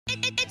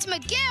It's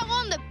Miguel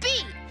on the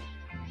beat.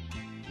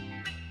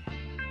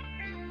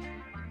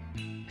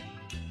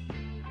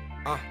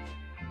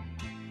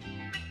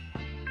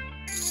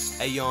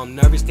 Hey yo, I'm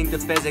nervous, think the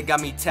feds that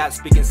got me tapped,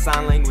 speaking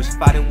sign language,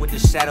 fighting with the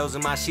shadows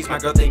in my sheets. My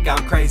girl think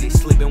I'm crazy,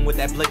 sleeping with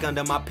that blick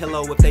under my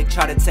pillow. If they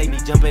try to take me,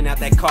 jumping out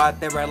that car at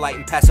that red light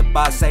and passing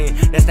by saying,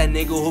 that's that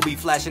nigga who be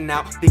flashing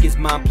out. Think it's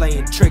mine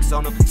playing tricks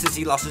on him. Since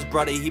he lost his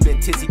brother, he been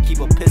tipsy,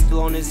 keep a pistol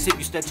on his hip.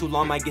 You stay too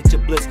long, might get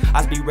your bliss.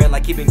 Eyes be red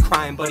like he been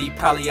crying, but he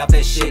probably out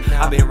that shit.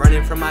 I been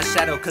running from my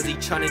shadow, cause he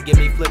tryna get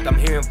me flipped. I'm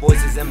hearing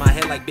voices in my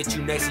head like, bitch,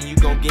 you next and you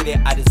gon' get it.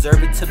 I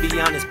deserve it, to be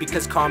honest,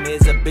 because karma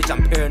is a bitch.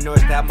 I'm paranoid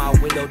out my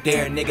window,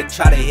 dare a nigga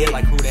try to hit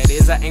like who that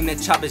is. I aim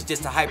that chop, it's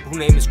just a hype. Who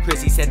name is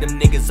Chris? He said them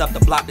niggas up the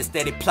block been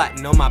steady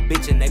plotting on my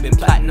bitch, and they been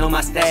plotting on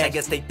my stash. I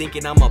guess they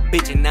thinking I'm a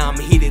bitch, and now I'm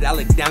heated. I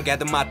look down,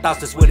 gather my thoughts,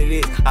 that's what it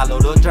is. I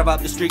load up, drive out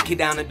the street, kick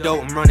down the door,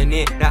 I'm running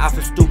in. Now I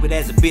feel stupid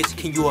as a bitch.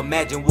 Can you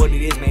imagine what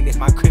it is, man? It's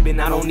my crib, and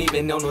I don't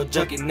even know no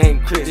junkie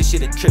named Chris. This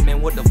shit a trip,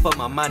 man. What the fuck?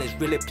 My mind is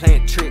really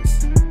playing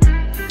tricks.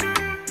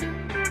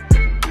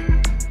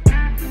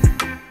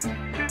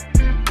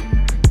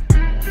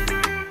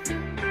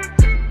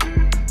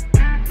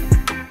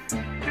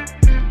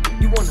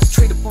 Wanna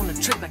trade up on a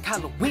trick like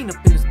Halloween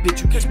up in this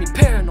bitch. You catch me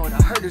paranoid,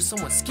 I heard there's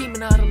someone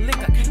scheming out a lick.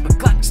 I keep a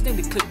Glock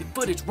extended clip, the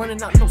footage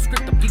running out, no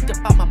script. I'm geeked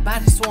up out my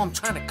body, so I'm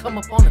trying to come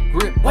up on a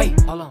grip.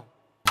 Wait, hold on.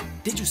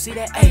 Did you see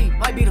that? Ayy,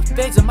 might be the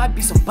feds, it might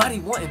be somebody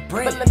wanting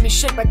bread. But let me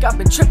shake like I've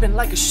been tripping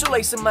like a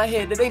shoelace in my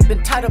head that ain't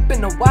been tied up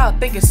in a while,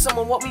 thinking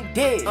someone want me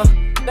dead.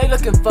 They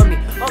looking for me,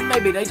 or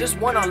maybe they just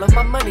want all of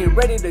my money,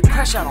 ready to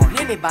crash out on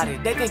anybody.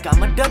 They think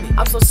I'm a dummy.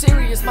 I'm so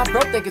serious, my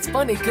bro think it's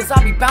funny, cause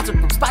I be bouncing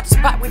from spot to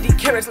spot with these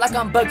carrots like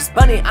I'm Bugs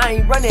Bunny. I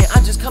ain't running,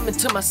 I just coming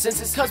to my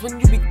senses. Cause when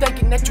you be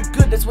thinking that you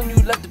good, that's when you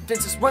left the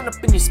fences. Run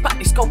up in your spot,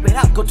 they scope it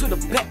out, go to the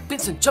back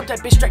fence and jump that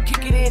bitch straight,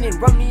 kick it in and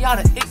run me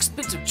out of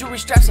expensive jewelry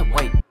straps and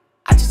wait.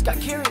 I just got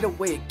carried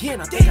away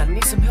again, I think I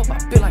need some help, I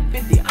feel like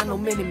 50. I know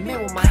many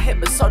men with my head,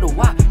 but so do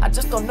I. I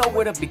just don't know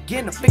where to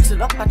begin to fix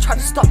it up. I try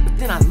to stop, but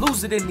then I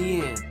lose it in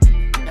the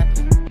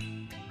end.